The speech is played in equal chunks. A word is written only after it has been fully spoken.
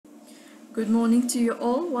Good morning to you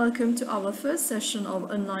all. Welcome to our first session of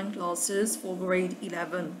online classes for grade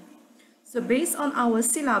 11. So based on our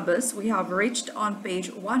syllabus, we have reached on page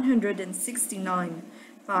 169,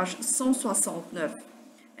 page 169,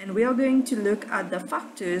 and we are going to look at the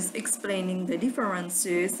factors explaining the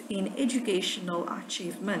differences in educational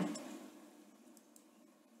achievement.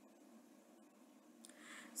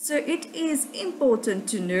 So it is important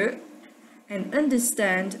to know and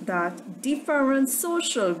understand that different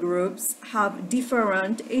social groups have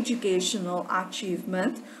different educational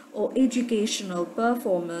achievement or educational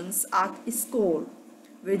performance at school.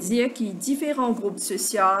 Veut dire que différents groupes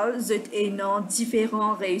sociaux ont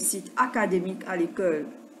différentes réussites académiques à l'école.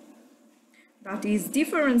 That is,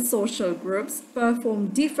 different social groups perform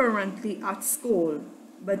differently at school.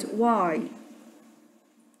 But why?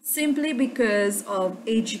 Simply because of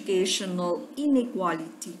educational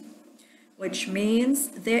inequality, which means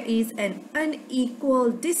there is an unequal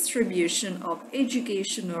distribution of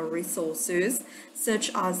educational resources such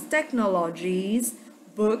as technologies,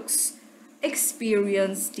 books,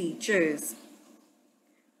 experienced teachers.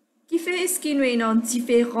 Qui fait est-ce que nous avons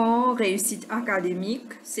différentes réussites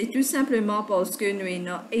académiques? C'est tout simplement parce que nous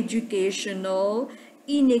avons educational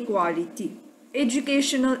inequality.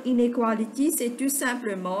 Educational inequality, c'est tout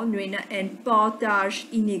simplement nous avons un partage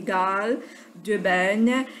inégal de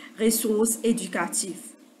ressources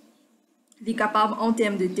éducatives. Les capables en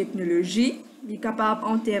termes de technologie, les capables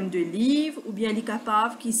en termes de livres, ou bien les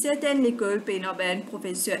capables qui certaines écoles payent un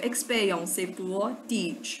professeur expérimenté pour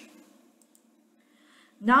teach.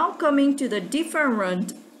 Now coming to the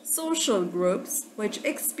different social groups which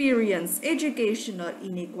experience educational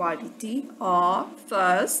inequality are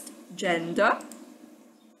first, gender,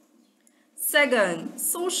 second,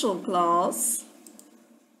 social class,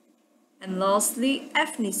 and lastly,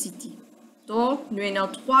 ethnicity. Donc, nous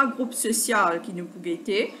avons trois groupes sociaux qui nous pouvons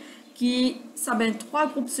guetter, qui sont trois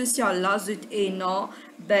groupes sociaux là,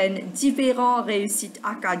 ont différentes réussites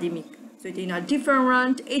académiques. So, ils ont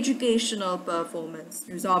different educational performance.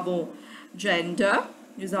 Nous avons gender,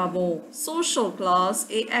 nous avons social class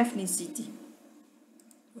et ethnicity.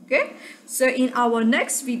 Okay, so in our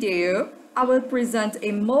next video, I will present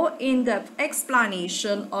a more in-depth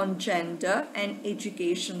explanation on gender and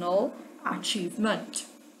educational achievement.